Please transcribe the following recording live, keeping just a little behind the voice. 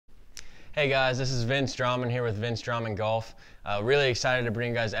Hey guys, this is Vince Drahman here with Vince Drahman Golf. Really excited to bring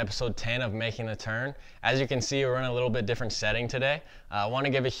you guys episode 10 of Making the Turn. As you can see, we're in a little bit different setting today. I want to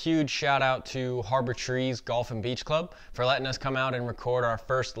give a huge shout out to Harbour Trees Golf and Beach Club for letting us come out and record our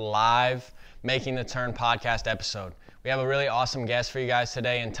first live Making the Turn podcast episode. We have a really awesome guest for you guys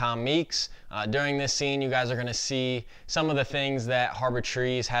today in Tom Meeks. During this scene, you guys are going to see some of the things that Harbour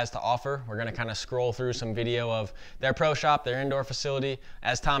Trees has to offer. We're going to kind of scroll through some video of their pro shop, their indoor facility.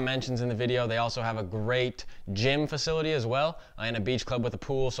 As Tom mentions in the video, they also have a great gym facility as well, and a beach club with a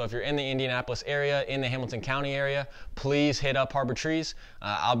pool. So if you're in the Indianapolis area, in the Hamilton County area, please hit up Harbour Trees.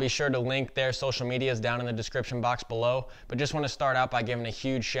 I'll be sure to link their social medias down in the description box below. But just want to start out by giving a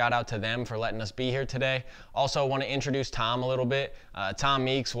huge shout out to them for letting us be here today. Also want to introduce Tom a little bit. Tom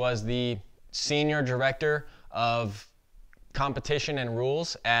Meeks was the Senior Director of Competition and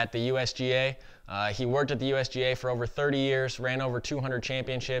Rules at the USGA. He worked at the USGA for over 30 years, ran over 200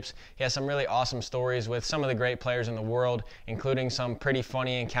 championships. He has some really awesome stories with some of the great players in the world, including some pretty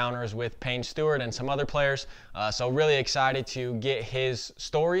funny encounters with Payne Stewart and some other players. So really excited to get his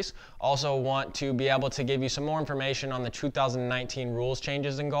stories. Also want to be able to give you some more information on the 2019 rules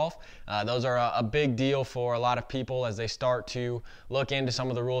changes in golf. Those are a big deal for a lot of people as they start to look into some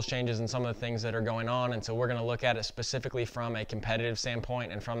of the rules changes and some of the things that are going on. And so we're going to look at it specifically from a competitive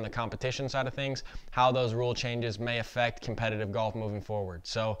standpoint and from the competition side of things, how those rule changes may affect competitive golf moving forward.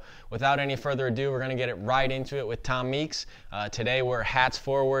 So without any further ado, we're going to get it right into it with Tom Meeks. Today we're hats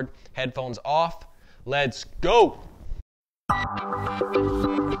forward, headphones off. Let's go!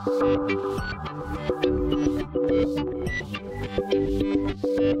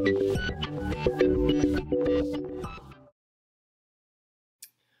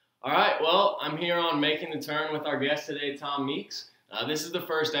 All right, well, I'm here on Making the Turn with our guest today, Tom Meeks. This is the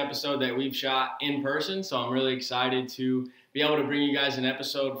first episode that we've shot in person, so I'm really excited to be able to bring you guys an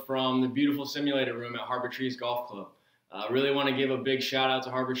episode from the beautiful simulator room at Harbour Trees Golf Club. I really want to give a big shout out to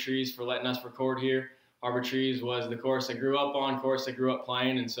Harbour Trees for letting us record here. Harbour Trees was the course I grew up on, course I grew up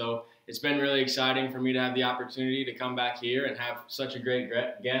playing, and so it's been really exciting for me to have the opportunity to come back here and have such a great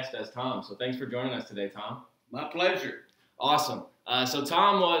guest as Tom. So thanks for joining us today, Tom. My pleasure. Awesome. So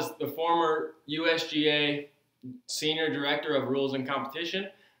Tom was the former USGA Senior Director of Rules and Competition,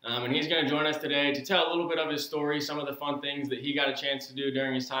 and he's going to join us today to tell a little bit of his story, some of the fun things that he got a chance to do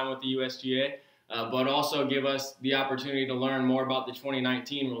during his time with the USGA, but also give us the opportunity to learn more about the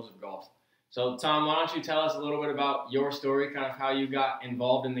 2019 rules of golf. So Tom, why don't you tell us a little bit about your story, kind of how you got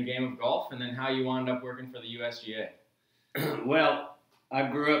involved in the game of golf, and then how you wound up working for the USGA. Well, I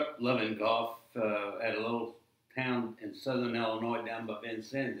grew up loving golf at a little town in southern Illinois down by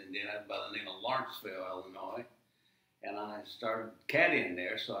Vincennes, Indiana, by the name of Lawrenceville, Illinois. And I started caddying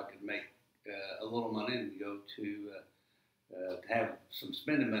there so I could make a little money and go to have some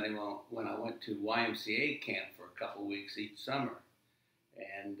spending money when I went to YMCA camp for a couple weeks each summer.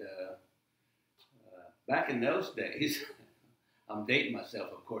 And back in those days, I'm dating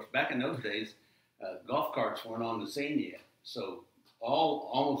myself, of course. Back in those days, golf carts weren't on the scene yet. So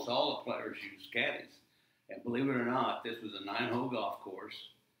almost all the players used caddies. And believe it or not, this was a 9-hole golf course,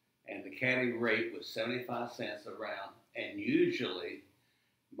 and the caddy rate was 75 cents a round. And usually,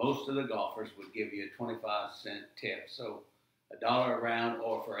 most of the golfers would give you a 25-cent tip. So $1 a round,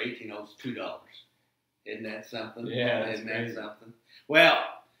 or for 18 holes, $2. Isn't that something? Yeah, Isn't that something? Well,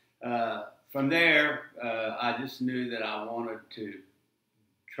 from there, I just knew that I wanted to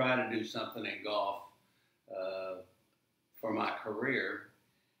try to do something in golf for my career.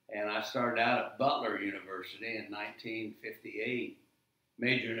 And I started out at Butler University in 1958,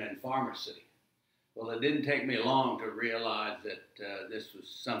 majoring in pharmacy. Well, it didn't take me long to realize that this was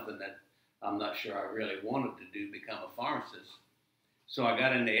something that I'm not sure I really wanted to do, become a pharmacist. So I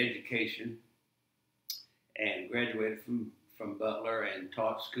got into education and graduated from Butler and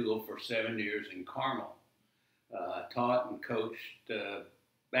taught school for 7 years in Carmel. I taught and coached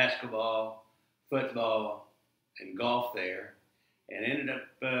basketball, football, and golf there. And ended up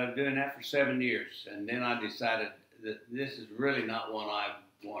doing that for 7 years. And then I decided that this is really not what I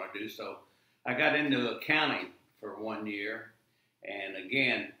want to do. So I got into accounting for 1 year. And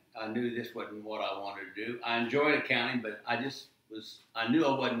again, I knew this wasn't what I wanted to do. I enjoyed accounting, but I knew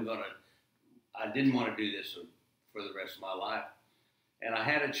I didn't want to do this for the rest of my life. And I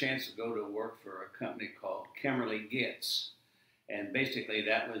had a chance to go to work for a company called Kimberly Gitz. And basically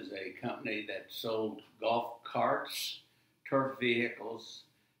that was a company that sold golf carts, turf vehicles,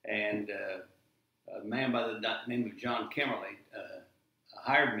 and a man by the name of John Kimmerly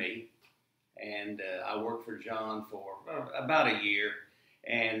hired me, and I worked for John for about a year,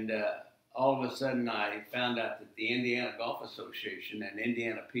 and all of a sudden I found out that the Indiana Golf Association and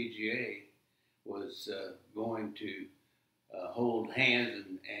Indiana PGA was going to hold hands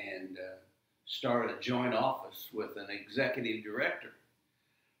and start a joint office with an executive director.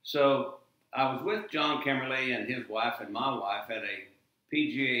 So I was with John Kimberly and his wife and my wife at a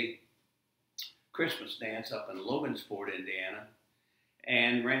PGA Christmas dance up in Logansport, Indiana,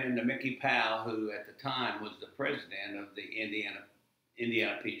 and ran into Mickey Powell, who at the time was the president of the Indiana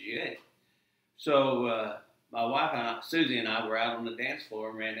PGA. So my wife, Susie, and I were out on the dance floor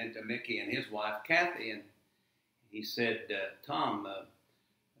and ran into Mickey and his wife, Kathy, and he said, Tom,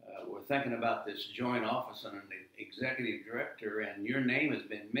 we're thinking about this joint office and an executive director, and your name has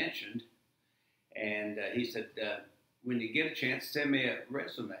been mentioned. And he said, when you get a chance, send me a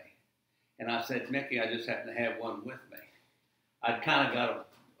resume. And I said, Mickey, I just happen to have one with me. I'd kind of got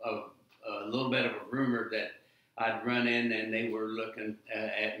a little bit of a rumor that I'd run in and they were looking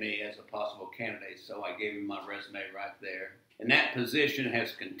at me as a possible candidate. So I gave him my resume right there. And that position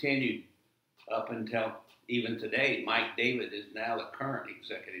has continued up until even today. Mike David is now the current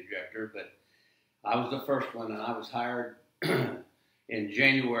executive director, but I was the first one, and I was hired in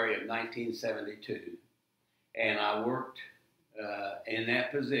January of 1972. And I worked in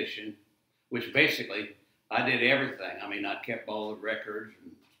that position, which basically I did everything. I mean, I kept all the records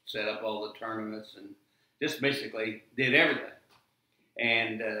and set up all the tournaments and just basically did everything.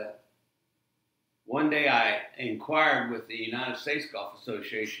 And one day I inquired with the United States Golf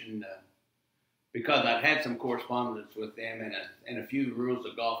Association because I'd had some correspondence with them and a few rules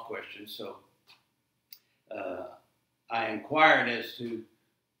of golf questions. So I inquired as to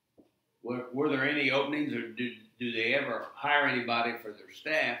were there any openings, or do they ever hire anybody for their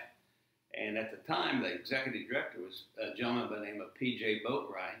staff? And at the time, the executive director was a gentleman by the name of P.J.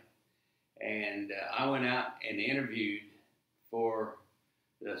 Boatwright. And I went out and interviewed for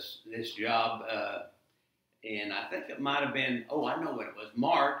this job, and I think it might have been, I know what it was,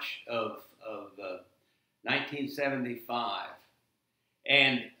 March of 1975.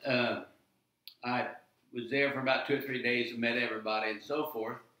 And I was there for about 2 or 3 days and met everybody and so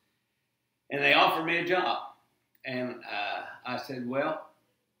forth. And they offered me a job. And I said, well,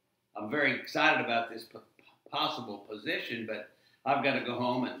 I'm very excited about this possible position, but I've got to go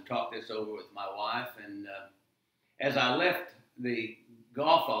home and talk this over with my wife. And as I left the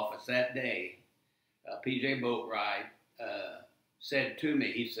golf office that day, P.J. Boatwright said to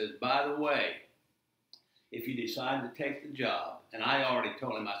me, he says, by the way, if you decide to take the job, and I already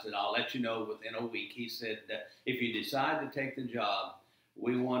told him, I said, I'll let you know within a week. He said, if you decide to take the job,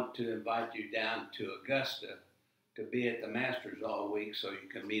 we want to invite you down to Augusta to be at the Masters all week so you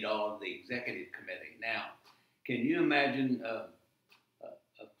can meet all of the executive committee. Now, can you imagine a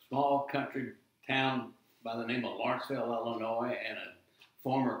small country town by the name of Lawrenceville, Illinois, and a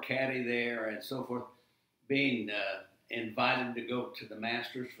former caddy there and so forth, being invited to go to the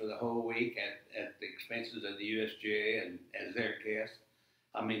Masters for the whole week at the expenses of the USGA and as their guest?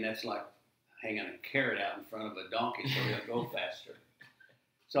 I mean, that's like hanging a carrot out in front of a donkey so they'll go faster.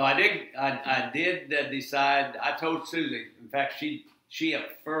 So I did decide. I told Susie. In fact, she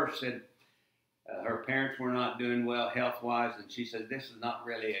at first said her parents were not doing well health-wise, and she said this is not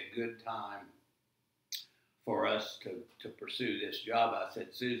really a good time for us to pursue this job. I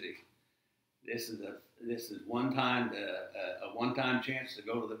said, Susie, this is a one-time chance to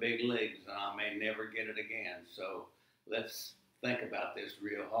go to the big leagues, and I may never get it again. So let's think about this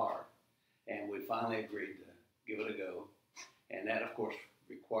real hard. And we finally agreed to give it a go, and that, of course,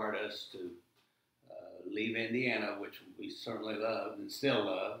 required us to leave Indiana, which we certainly loved and still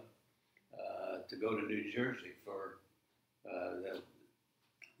love, to go to New Jersey for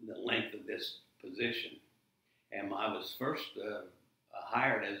the length of this position. And I was first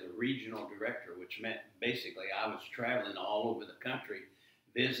hired as a regional director, which meant basically I was traveling all over the country,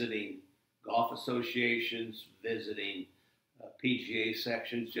 visiting golf associations, visiting PGA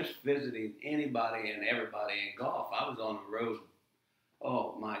sections, just visiting anybody and everybody in golf. I was on the road,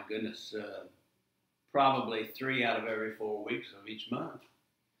 oh my goodness, probably 3 out of every 4 weeks of each month.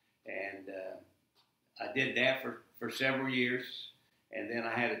 And I did that for several years, and then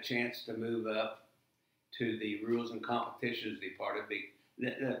I had a chance to move up to the Rules and Competitions Department.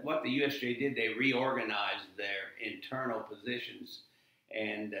 What the USGA did, they reorganized their internal positions,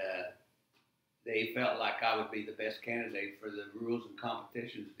 and they felt like I would be the best candidate for the Rules and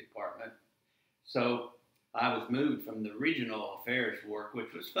Competitions Department. So I was moved from the regional affairs work,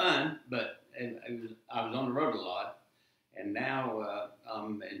 which was fun, but I was on the road a lot. And now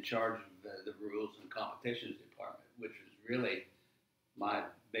I'm in charge of the Rules and Competitions Department, which is really my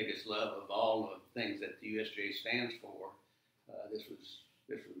biggest love of all the things that the USGA stands for.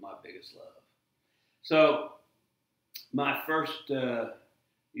 This was my biggest love. So my first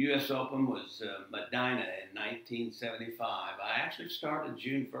U.S. Open was Medina in 1975. I actually started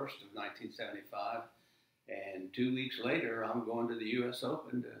June 1st of 1975, and 2 weeks later, I'm going to the U.S.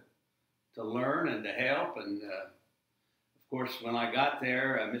 Open to learn and to help. And of course, when I got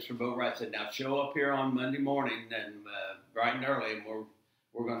there, Mr. Boatwright said, "Now show up here on Monday morning and bright and early, and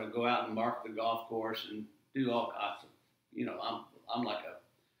we're going to go out and mark the golf course and do all kinds of, you know, I'm like a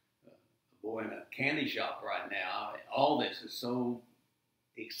boy in a candy shop right now. All this is so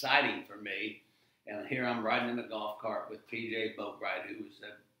exciting for me." And here I'm riding in a golf cart with P.J. Boatwright, who was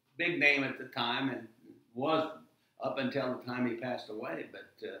a big name at the time and was up until the time he passed away. But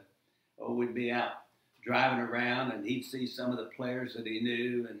we'd be out driving around, and he'd see some of the players that he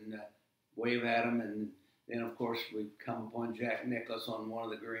knew and wave at them. And then, of course, we'd come upon Jack Nicklaus on one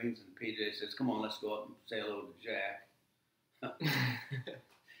of the greens, and P.J. says, "Come on, let's go up and say hello to Jack."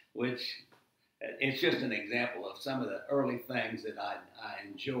 Which, it's just an example of some of the early things that I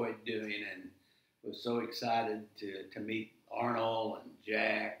enjoyed doing, and was so excited to meet Arnold and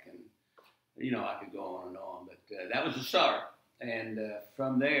Jack, and you know, I could go on and on, but that was the start. And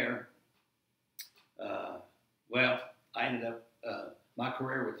from there, well, I ended up, my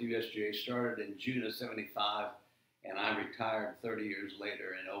career with USGA started in June of '75, and I retired 30 years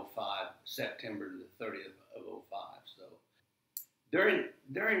later in '05, September the 30th of '05. So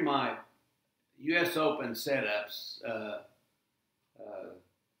during my U.S. Open setups,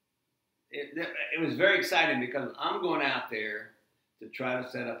 it was very exciting because I'm going out there to try to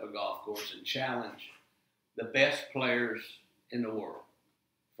set up a golf course and challenge the best players in the world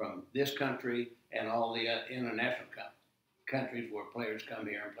from this country and all the international countries where players come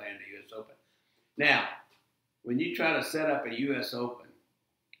here and play in the U.S. Open. Now, when you try to set up a U.S. Open,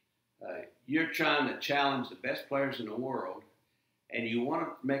 you're trying to challenge the best players in the world, and you want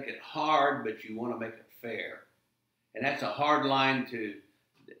to make it hard, but you want to make it fair. And that's a hard line to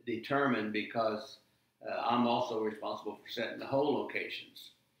determine because I'm also responsible for setting the hole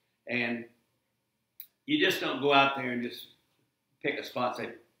locations. And you just don't go out there and just pick a spot and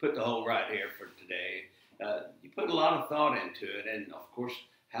say, put the hole right here for today. You put a lot of thought into it. And, of course,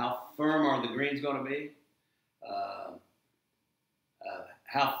 how firm are the greens going to be?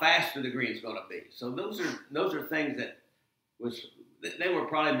 How fast are the greens going to be? So those are things that they were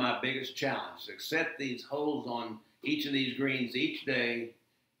probably my biggest challenge, to set these holes on each of these greens each day,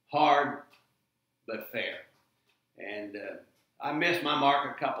 hard but fair. And I missed my mark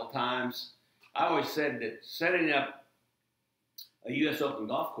a couple times. I always said that setting up a U.S. Open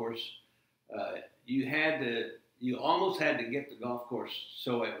golf course, you almost had to get the golf course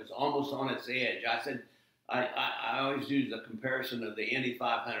so it was almost on its edge. I said, I always use the comparison of the Indy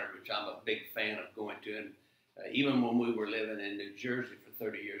 500, which I'm a big fan of going to. And even when we were living in New Jersey for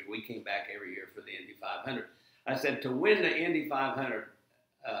 30 years, we came back every year for the Indy 500. I said, to win the Indy 500,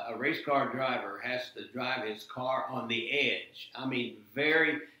 a race car driver has to drive his car on the edge. I mean,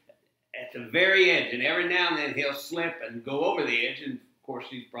 at the very edge. And every now and then he'll slip and go over the edge, and of course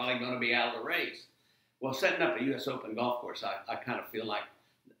he's probably going to be out of the race. Well, setting up a U.S. Open golf course, I kind of feel like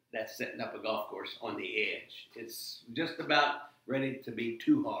that's setting up a golf course on the edge. It's just about ready to be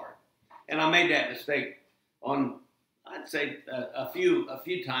too hard. And I made that mistake on, I'd say, a few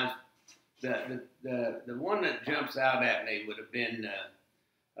times. The one that jumps out at me would have been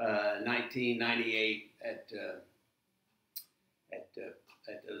 1998 at the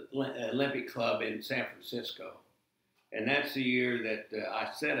Olympic Club in San Francisco. And that's the year that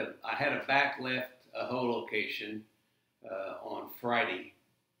I had a back left hole location on Friday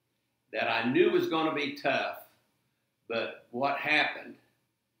that I knew was going to be tough. But what happened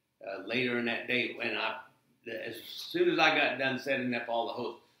later in that day, as soon as I got done setting up all the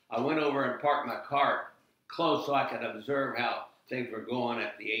holes, I went over and parked my cart close so I could observe how things were going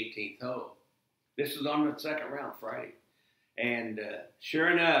at the 18th hole. This was on the second round Friday. And sure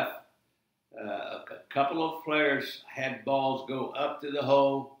enough, a couple of players had balls go up to the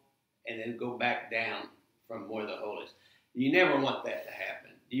hole and then go back down from where the hole is. You never want that to happen.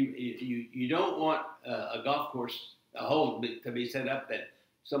 You don't want a golf course, a hole to be set up that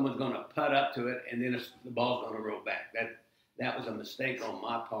someone's going to putt up to it and then the ball's going to roll back. That was a mistake on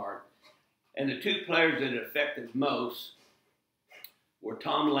my part. And the two players that it affected most were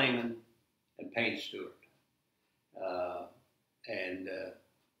Tom Lehman and Payne Stewart.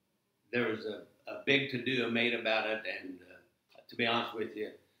 There was a big to-do made about it, and to be honest with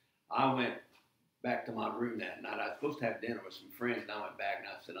you, I went back to my room that night. I was supposed to have dinner with some friends, and I went back and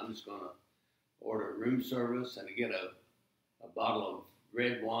I said, I'm just going to order room service and get a bottle of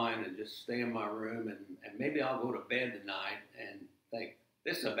red wine and just stay in my room, and maybe I'll go to bed tonight and think,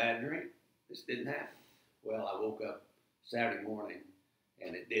 this is a bad dream. This didn't happen. Well, I woke up Saturday morning,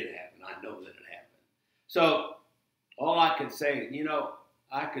 and it did happen. I know that it happened. So all I could say,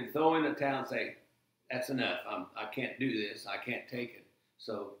 I could throw in the towel and say, that's enough. I can't do this. I can't take it.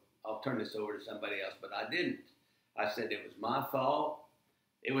 So I'll turn this over to somebody else. But I didn't. I said it was my fault.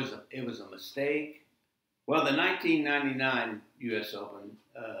 It was a mistake. Well, the 1999 U.S. Open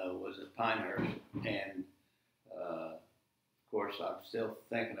was at Pinehurst, and of course, I'm still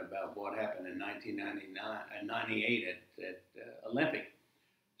thinking about what happened in 1999 and 98 at Olympic.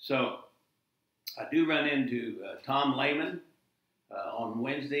 So I do run into Tom Lehman on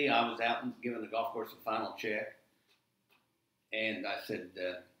Wednesday. I was out and giving the golf course a final check, and I said,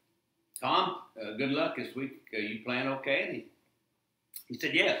 Tom, good luck this week. You playing okay? And he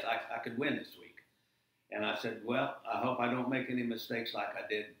said, yes, I could win this week. And I said, well, I hope I don't make any mistakes like I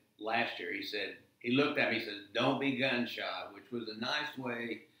did last year. He looked at me and said, don't be gun shy, which was a nice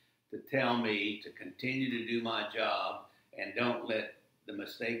way to tell me to continue to do my job and don't let the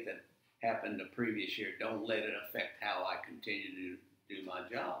mistake that happened the previous year, don't let it affect how I continue to do my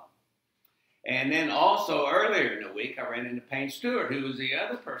job. And then also earlier in the week, I ran into Payne Stewart, who was the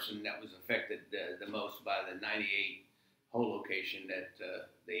other person that was affected the most by the 98 hole location at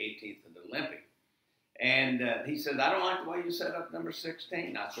the 18th of the Olympic. And he said, I don't like the way you set up number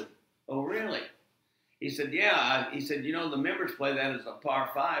 16. I said, oh, really? He said, yeah. He said, the members play that as a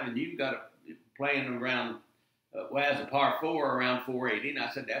par 5, and you've got it playing around, as a par 4 around 480. And I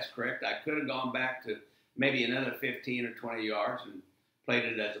said, that's correct. I could have gone back to maybe another 15 or 20 yards and played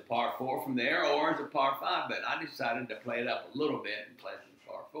it as a par 4 from there or as a par 5, but I decided to play it up a little bit and play it as a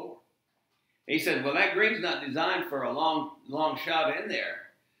par 4. He said, well, that green's not designed for a long shot in there.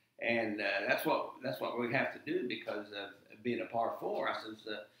 And that's what we have to do because of being a par 4. I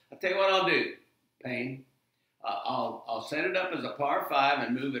said, I'll tell you what I'll do, Payne. I'll set it up as a par 5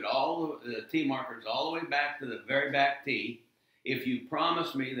 and move it the tee markers all the way back to the very back tee if you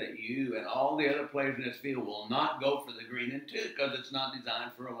promise me that you and all the other players in this field will not go for the green in 2 because it's not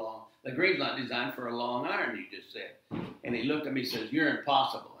designed for the green's not designed for a long iron, you just said. And he looked at me and says, you're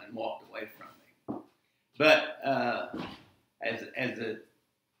impossible, and walked away from me. But as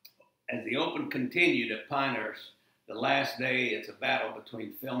the Open continued at Pinehurst, the last day, it's a battle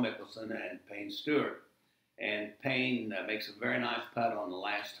between Phil Mickelson and Payne Stewart. And Payne makes a very nice putt on the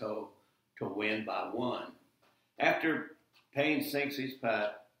last hole to win by 1. After Payne sinks his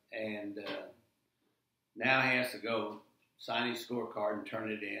putt, and now he has to go sign his scorecard and turn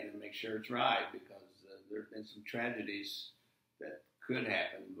it in and make sure it's right because there have been some tragedies that could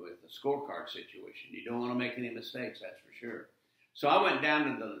happen with the scorecard situation. You don't want to make any mistakes, that's for sure. So I went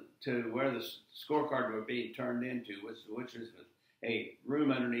down to where the scorecard were being turned into, which was a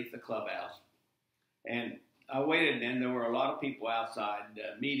room underneath the clubhouse. And I waited, and there were a lot of people outside,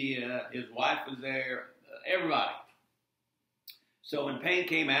 media, his wife was there, everybody. So when Payne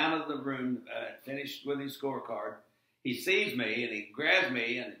came out of the room, finished with his scorecard, he sees me, and he grabs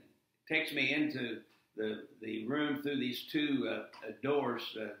me and takes me into the room through these 2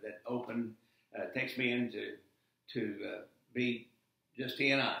 doors that open, takes me into be just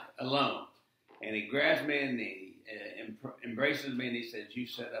he and I, alone. And he grabs me and he embraces me and he says, you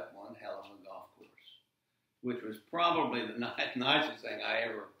set up one hell of a golf course, which was probably the nicest thing I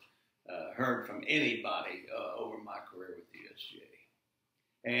ever heard from anybody over my career with the USGA.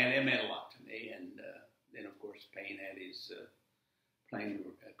 And it meant a lot to me. And then, of course, Payne had his plane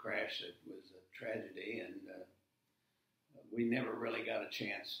crash that was a tragedy, and we never really got a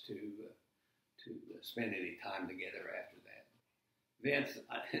chance to spend any time together after that. Vince,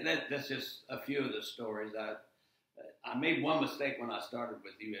 that's just a few of the stories. I made one mistake when I started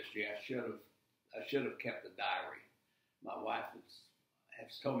with USGA. I should have kept a diary. My wife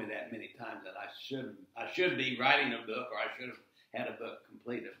has told me that many times that I should be writing a book, or I should have had a book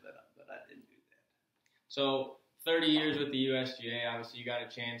completed, but I didn't do that. So 30 years with the USGA, obviously you got a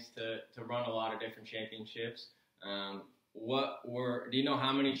chance to run a lot of different championships. Do you know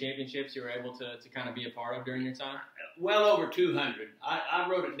how many championships you were able to kind of be a part of during your time? Well over 200. I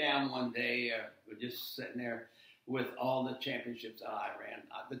wrote it down one day, just sitting there with all the championships that I ran.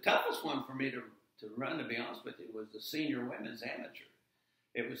 The toughest one for me to run, to be honest with you, was the senior women's amateur.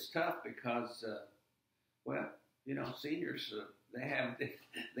 It was tough because, seniors,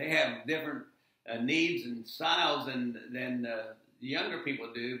 they have different needs and styles than the younger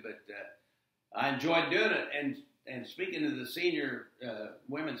people do, but I enjoyed doing it. And speaking of the senior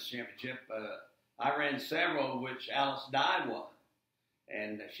women's championship, I ran several, which Alice Dye won,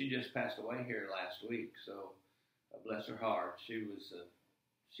 and she just passed away here last week. So bless her heart, she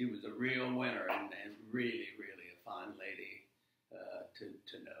was a real winner and really, really a fine lady.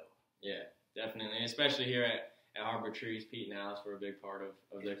 to know. Yeah, definitely, especially here at Harbour Trees. Pete and Alice were a big part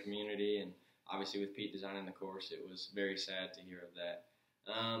of the community, and obviously with Pete designing the course, it was very sad to hear of that.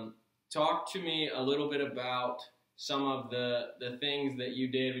 Talk to me a little bit about some of the things that you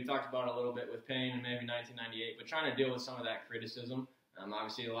did. We talked about it a little bit with Payne and maybe 1998, but trying to deal with some of that criticism.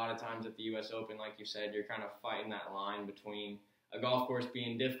 Obviously, a lot of times at the U.S. Open, like you said, you're kind of fighting that line between a golf course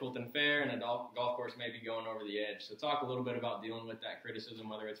being difficult and fair and a golf course maybe going over the edge. So talk a little bit about dealing with that criticism,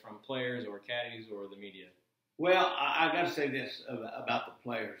 whether it's from players or caddies or the media. Well, I got to say this about the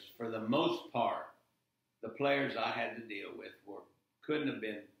players. For the most part, the players I had to deal with couldn't have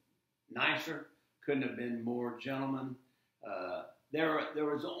been nicer, couldn't have been more gentlemen. There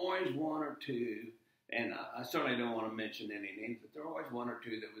was always one or two, and I certainly don't want to mention any names, but there were always one or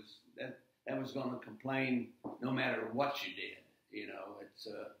two that was going to complain no matter what you did. You know,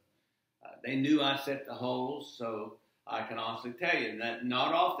 they knew I set the holes, so I can honestly tell you that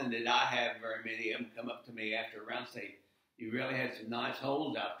not often did I have very many of them come up to me after a round and say, "You really had some nice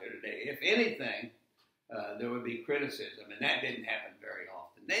holes out there today." If anything, there would be criticism, and that didn't happen very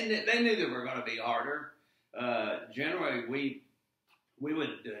often. They knew they were going to be harder. Generally, we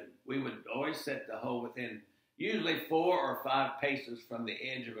would always set the hole within usually 4 or 5 paces from the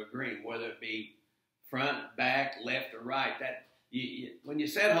edge of a green, whether it be front, back, left, or right. When you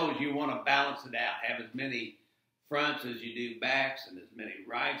set holes, you want to balance it out, have as many fronts as you do backs and as many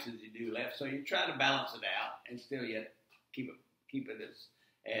rights as you do left. So you try to balance it out and still yet keep it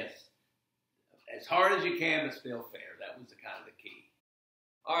as hard as you can, but still fair. That was the kind of the key.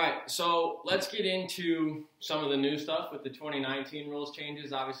 All right, so let's get into some of the new stuff with the 2019 rules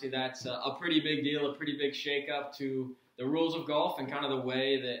changes. Obviously, that's a pretty big deal, a pretty big shakeup to the rules of golf and kind of the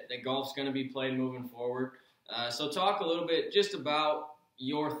way that golf's going to be played moving forward. So talk a little bit just about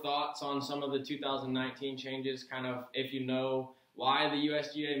your thoughts on some of the 2019 changes, kind of if you know why the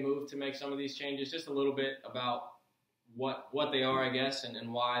USGA moved to make some of these changes, just a little bit about what they are, I guess,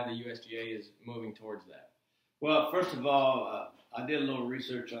 and why the USGA is moving towards that. Well, first of all, I did a little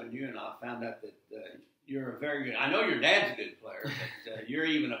research on you, and I found out that you're a very good – I know your dad's a good player, but you're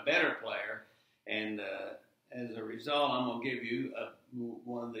even a better player. And as a result, I'm going to give you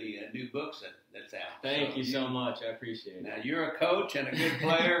one of the new books that's out. Thank you so much. I appreciate it. Now, you're a coach and a good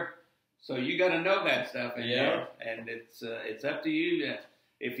player, so you got to know that stuff. Yeah. And it's up to you.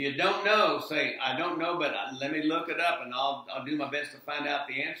 If you don't know, say, "I don't know, but let me look it up, and I'll do my best to find out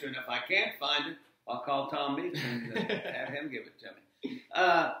the answer. And if I can't find it, I'll call Tom Meeks and have him give it to me."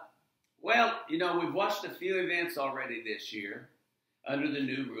 Well, we've watched a few events already this year under the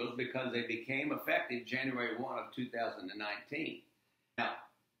new rules because they became effective January 1 of 2019. Now,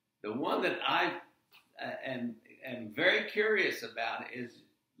 the one that I am very curious about is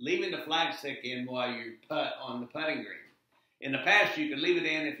leaving the flagstick in while you putt on the putting green. In the past, you could leave it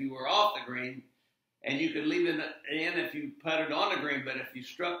in if you were off the green, and you could leave it in if you putted on the green, but if you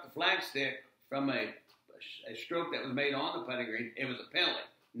struck the flagstick from a stroke that was made on the putting green, it was a penalty.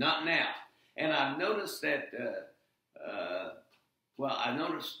 Not now. And I've noticed that,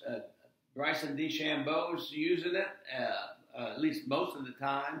 Bryson DeChambeau's using it, at least most of the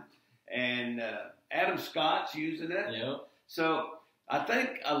time, and Adam Scott's using it. Yep. So I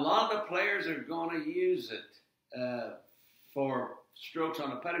think a lot of the players are going to use it for strokes on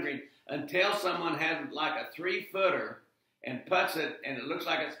the putting green until someone has like a 3-footer and puts it, and it looks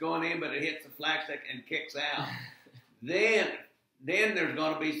like it's going in, but it hits the flagstick and kicks out. then there's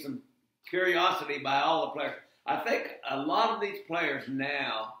going to be some curiosity by all the players. I think a lot of these players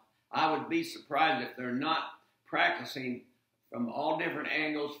now, I would be surprised if they're not practicing from all different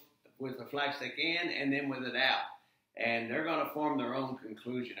angles with the flagstick in and then with it out. And they're going to form their own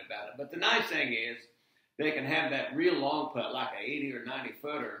conclusion about it. But the nice thing is they can have that real long putt, like an 80 or 90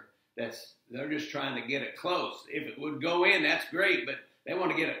 footer, they're just trying to get it close. If it would go in, that's great, but they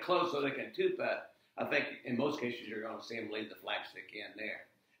want to get it close so they can two-putt. I think in most cases you're going to see them leave the flagstick in there.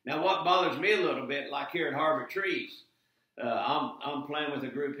 Now, what bothers me a little bit, like here at Harbour Trees, I'm playing with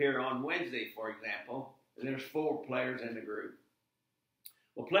a group here on Wednesday, for example. There's 4 players in the group.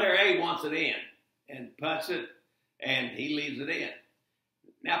 Well, player A wants it in and putts it, and he leaves it in.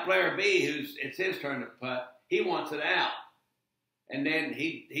 Now, player B, it's his turn to putt, he wants it out. And then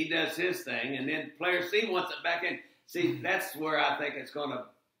he does his thing, and then player C wants it back in. See, that's where I think it's going to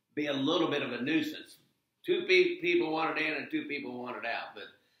be a little bit of a nuisance. 2 people want it in and 2 people want it out. But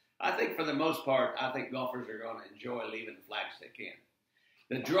I think for the most part, I think golfers are going to enjoy leaving the flagstick in.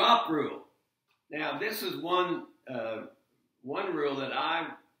 The drop rule. Now, this is one rule that I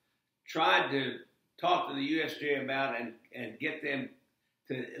tried to talk to the USGA about and get them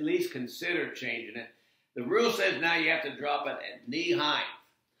to at least consider changing it. The rule says now you have to drop it at knee height.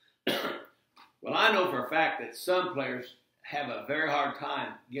 Well, I know for a fact that some players have a very hard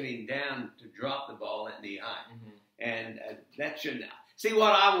time getting down to drop the ball at knee height. And that shouldn't. See,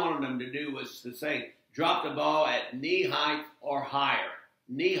 what I wanted them to do was to say, drop the ball at knee height or higher.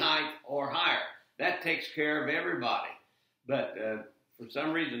 Knee height or higher. That takes care of everybody. But for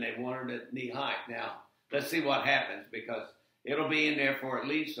some reason, they wanted it at knee height. Now, let's see what happens, because it'll be in there for at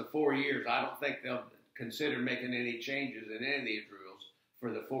least 4 years. I don't think they'll consider making any changes in any of these rules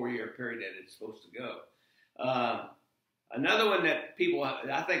for the 4-year period that it's supposed to go. Another one that people,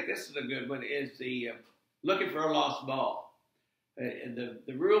 I think this is a good one, is the looking for a lost ball.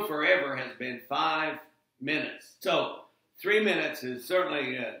 The rule forever has been 5 minutes. So 3 minutes is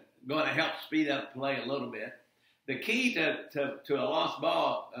certainly going to help speed up play a little bit. The key to a lost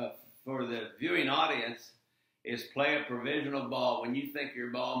ball for the viewing audience is play a provisional ball when you think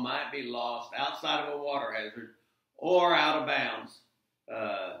your ball might be lost outside of a water hazard or out of bounds.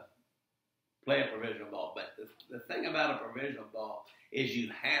 Play a provisional ball. But the thing about a provisional ball is you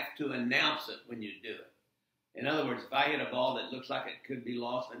have to announce it when you do it. In other words, if I hit a ball that looks like it could be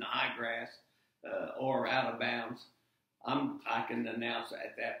lost in the high grass or out of bounds, I can announce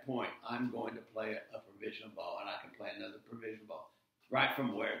at that point I'm going to play a provisional ball, and I can play another provisional ball right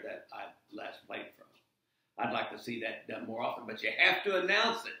from where that I last played from. I'd like to see that done more often, but you have to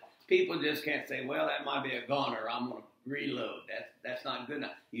announce it. People just can't say, well, that might be a goner, I'm going to reload. That's not good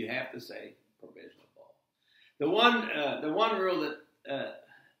enough. You have to say provisional ball. The one rule that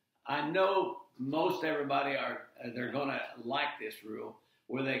I know most everybody they're going to like this rule,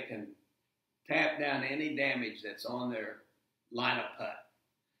 where they can tap down any damage that's on their line of putt,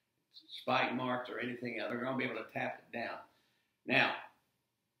 spike marks or anything else. They're going to be able to tap it down. Now,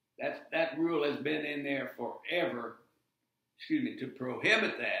 that rule has been in there forever, to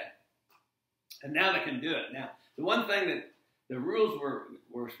prohibit that, and now they can do it. Now, the one thing that the rules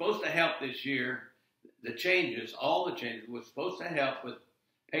were supposed to help this year, all the changes, was supposed to help with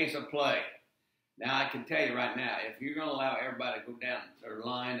pace of play. Now, I can tell you right now, if you're going to allow everybody to go down their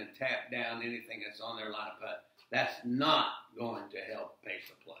line and tap down anything that's on their line of putt, that's not going to help pace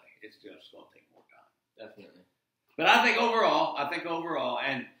of play. It's just going to take more time. Definitely. But I think overall,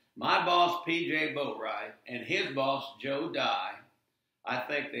 and my boss, P.J. Boatwright, and his boss, Joe Dye, I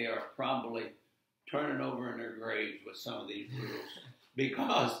think they are probably turning over in their graves with some of these rules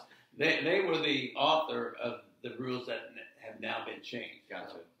because they were the author of the rules that have now been changed.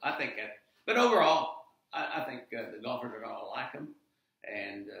 Gotcha. So I think that. But overall, I think the golfers are going to like them,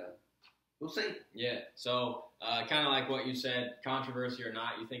 and we'll see. Yeah, so kind of like what you said, controversy or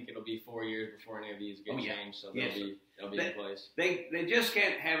not, you think it'll be 4 years before any of these get changed, so they'll be in place. They just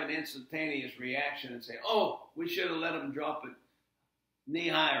can't have an instantaneous reaction and say, oh, we should have let them drop it knee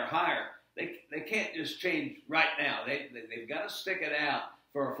high or higher. They can't just change right now. They've got to stick it out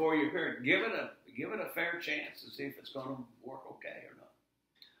for a 4-year period. Give it a fair chance to see if it's going to work okay or not.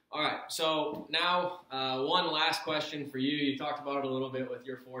 All right, so now one last question for you. You talked about it a little bit with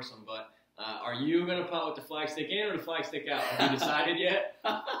your foursome, but are you going to putt with the flag stick in or the flag stick out? Have you decided yet?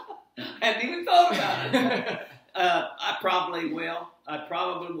 Hadn't even thought about it. I probably will.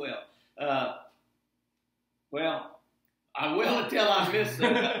 Well, I will until I miss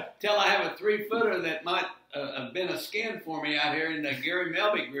until I have a 3-footer that might have been a skin for me out here in the Gary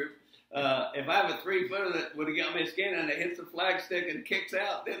Melby group. If I have a 3-footer that would have got me a skin and it hits the flag stick and kicks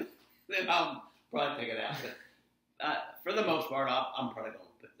out, then I'll probably take it out. But for the most part, I'm probably going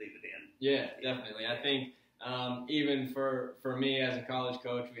to leave it in. Yeah, definitely. I think even for me as a college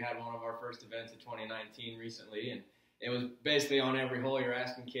coach, we had one of our first events in 2019 recently, and it was basically on every hole you're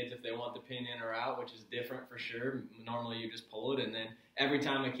asking kids if they want the pin in or out, which is different for sure. Normally you just pull it, and then every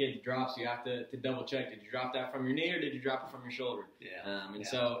time a kid drops, you have to double check. Did you drop that from your knee or did you drop it from your shoulder? Yeah.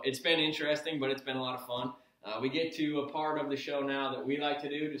 So it's been interesting, but it's been a lot of fun. We get to a part of the show now that we like to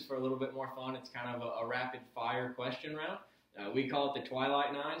do just for a little bit more fun. It's kind of a rapid fire question round. We call it the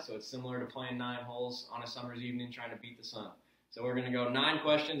Twilight 9, so it's similar to playing 9 holes on a summer's evening trying to beat the sun. So we're going to go 9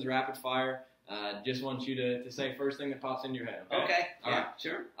 questions, rapid fire. Just want you to say first thing that pops into your head. Okay. All right.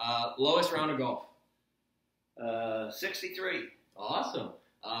 Sure. Lowest round of golf. 63. Awesome.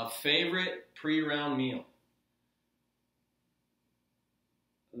 Favorite pre-round meal.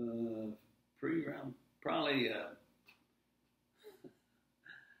 Pre-round, probably.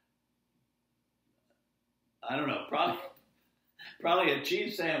 I don't know. Probably a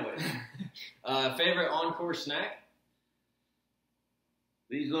cheese sandwich. Favorite on-course snack.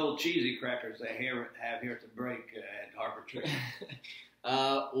 These little cheesy crackers they have here at the break at Harbour Trees.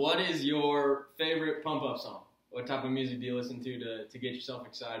 What is your favorite pump-up song? What type of music do you listen to get yourself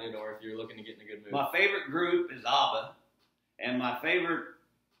excited, or if you're looking to get in a good mood? My favorite group is ABBA, and my favorite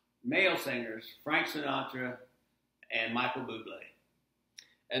male singers, Frank Sinatra and Michael Bublé.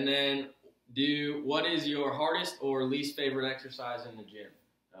 And then, what is your hardest or least favorite exercise in the gym?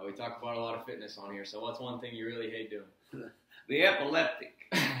 We talk about a lot of fitness on here, so what's one thing you really hate doing? The epileptic.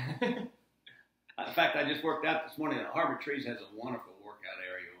 In fact, I just worked out this morning. Harbour Trees has a wonderful workout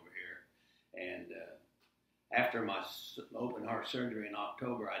area over here, and after my open heart surgery in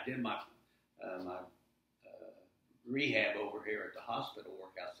October, I did my rehab over here at the hospital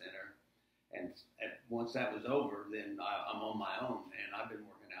workout center, and once that was over, then I'm on my own, and I've been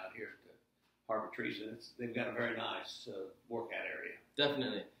working out here at the Harbour Trees, and they've got a very nice workout area.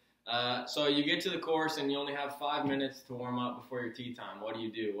 Definitely. So you get to the course, and you only have 5 minutes to warm up before your tee time. What do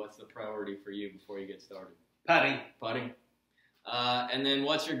you do? What's the priority for you before you get started? Putting. And then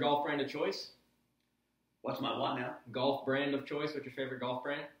what's your golf brand of choice? What's my what now? Golf brand of choice. What's your favorite golf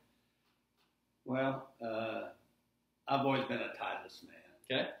brand? Well, I've always been a Titleist man.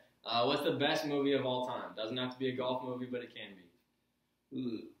 Okay. What's the best movie of all time? Doesn't have to be a golf movie, but it can be.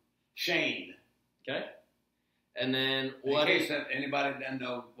 Ooh, Shane. Okay. And then what? In case anybody doesn't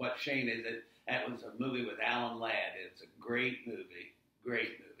know what Shane is, that was a movie with Alan Ladd. It's a great movie,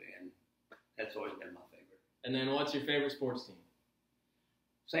 and that's always been my favorite. And then what's your favorite sports team?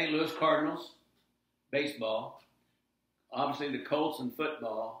 St. Louis Cardinals, baseball. Obviously the Colts in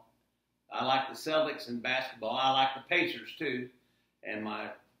football. I like the Celtics in basketball. I like the Pacers too, and my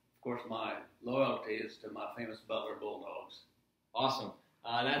loyalty is to my famous Butler Bulldogs. Awesome.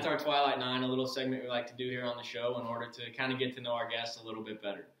 That's our Twilight 9, a little segment we like to do here on the show in order to kind of get to know our guests a little bit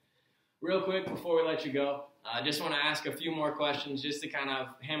better. Real quick, before we let you go, I just want to ask a few more questions just to kind of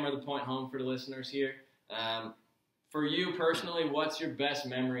hammer the point home for the listeners here. For you personally, what's your best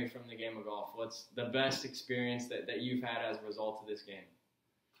memory from the game of golf? What's the best experience that you've had as a result of this game?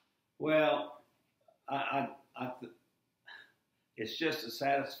 Well, it's just a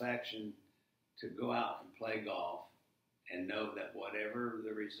satisfaction to go out and play golf and know that whatever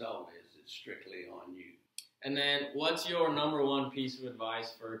the result is, it's strictly on you. And then what's your number one piece of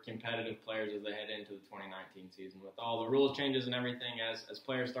advice for competitive players as they head into the 2019 season? With all the rules changes and everything, as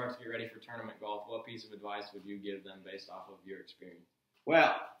players start to get ready for tournament golf, what piece of advice would you give them based off of your experience?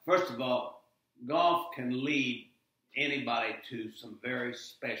 Well, first of all, golf can lead anybody to some very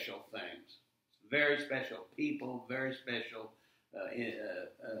special things. Very special people, very special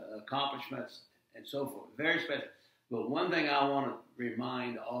accomplishments, and so forth. Very special. But one thing I want to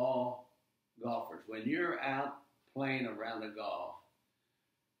remind all golfers, when you're out playing around the golf,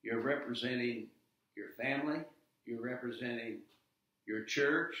 you're representing your family, you're representing your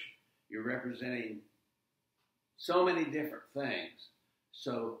church, you're representing so many different things.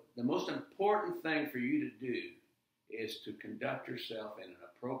 So the most important thing for you to do is to conduct yourself in an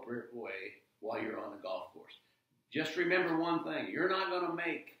appropriate way while you're on the golf course. Just remember one thing, you're not going to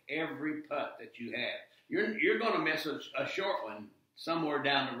make every putt that you have. You're going to miss a short one somewhere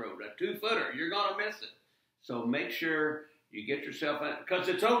down the road, a 2-footer. You're going to miss it. So make sure you get yourself in, because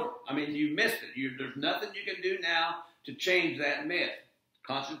it's over. I mean, you missed it. There's nothing you can do now to change that miss.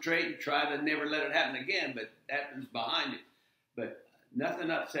 Concentrate and try to never let it happen again, but that is behind you. But nothing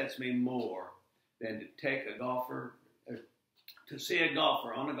upsets me more than to take a golfer, to see a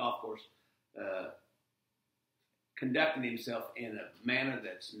golfer on a golf course conducting himself in a manner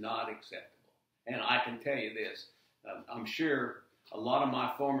that's not acceptable. And I can tell you this, I'm sure a lot of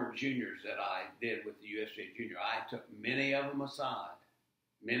my former juniors that I did with the USGA Junior, I took many of them aside,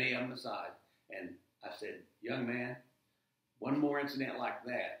 and I said, young man, one more incident like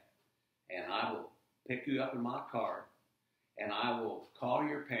that, and I will pick you up in my car, and I will call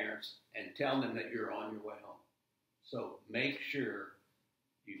your parents and tell them that you're on your way home. So make sure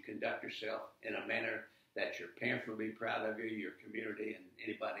you conduct yourself in a manner that your parents will be proud of you, your community, and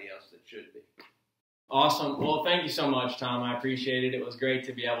anybody else that should be. Awesome. Well, thank you so much, Tom. I appreciate it. It was great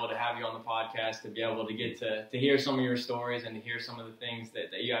to be able to have you on the podcast, to be able to get to hear some of your stories and to hear some of the things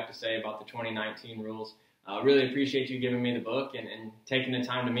that you have to say about the 2019 rules. I really appreciate you giving me the book and taking the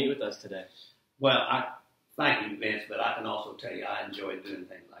time to meet with us today. Well, I thank you, Vince, but I can also tell you I enjoy doing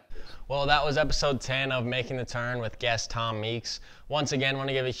things like this. Well, that was episode 10 of Making the Turn with guest Tom Meeks. Once again, I want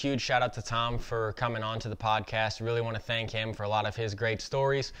to give a huge shout out to Tom for coming on to the podcast. Really want to thank him for a lot of his great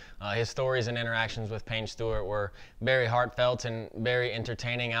stories. His stories and interactions with Payne Stewart were very heartfelt and very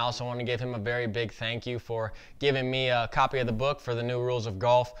entertaining. I also want to give him a very big thank you for giving me a copy of the book for the new rules of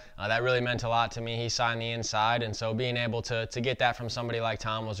golf. That really meant a lot to me. He signed the inside, and so being able to get that from somebody like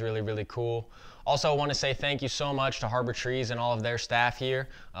Tom was really, really cool. Also want to say thank you so much to Harbour Trees and all of their staff here.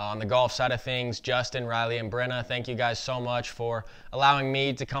 On the golf side of things, Justin, Riley, and Brenna, thank you guys so much for allowing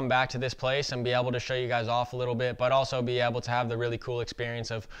me to come back to this place and be able to show you guys off a little bit, but also be able to have the really cool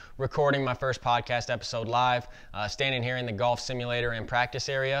experience of recording my first podcast episode live, standing here in the golf simulator and practice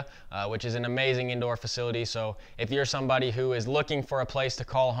area, which is an amazing indoor facility. So if you're somebody who is looking for a place to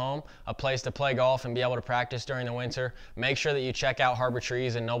call home, a place to play golf and be able to practice during the winter, make sure that you check out Harbour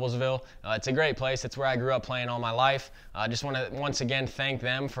Trees in Noblesville. It's a great place. It's where I grew up playing all my life. I just want to once again thank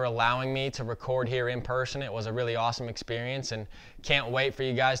them for allowing me to record here in person. It was a really awesome experience, and can't wait for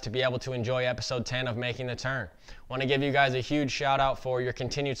you guys to be able to enjoy episode 10 of Making the Turn. Want to give you guys a huge shout out for your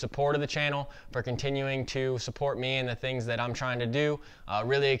continued support of the channel, for continuing to support me and the things that I'm trying to do.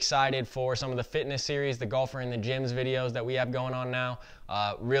 Really excited for some of the fitness series, the Golfer in the Gyms videos that we have going on now.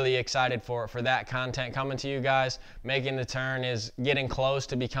 Really excited for that content coming to you guys. Making the Turn is getting close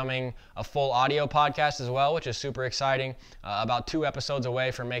to becoming a full audio podcast as well, which is super exciting. About 2 episodes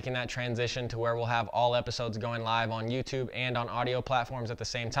away from making that transition to where we'll have all episodes going live on YouTube and on audio platforms at the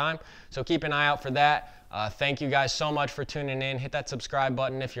same time. So keep an eye out for that. Thank you guys so much for tuning in. Hit that subscribe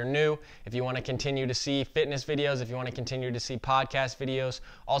button if you're new. If you want to continue to see fitness videos, if you want to continue to see podcast videos,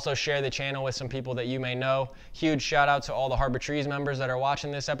 also share the channel with some people that you may know. Huge shout out to all the Harbour Trees members that are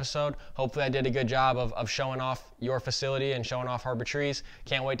watching this episode. Hopefully I did a good job of showing off your facility and showing off Harbour Trees.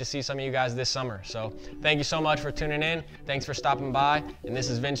 Can't wait to see some of you guys this summer. So thank you so much for tuning in. Thanks for stopping by. And this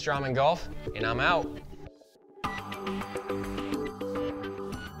is Vince Drahman Golf, and I'm out.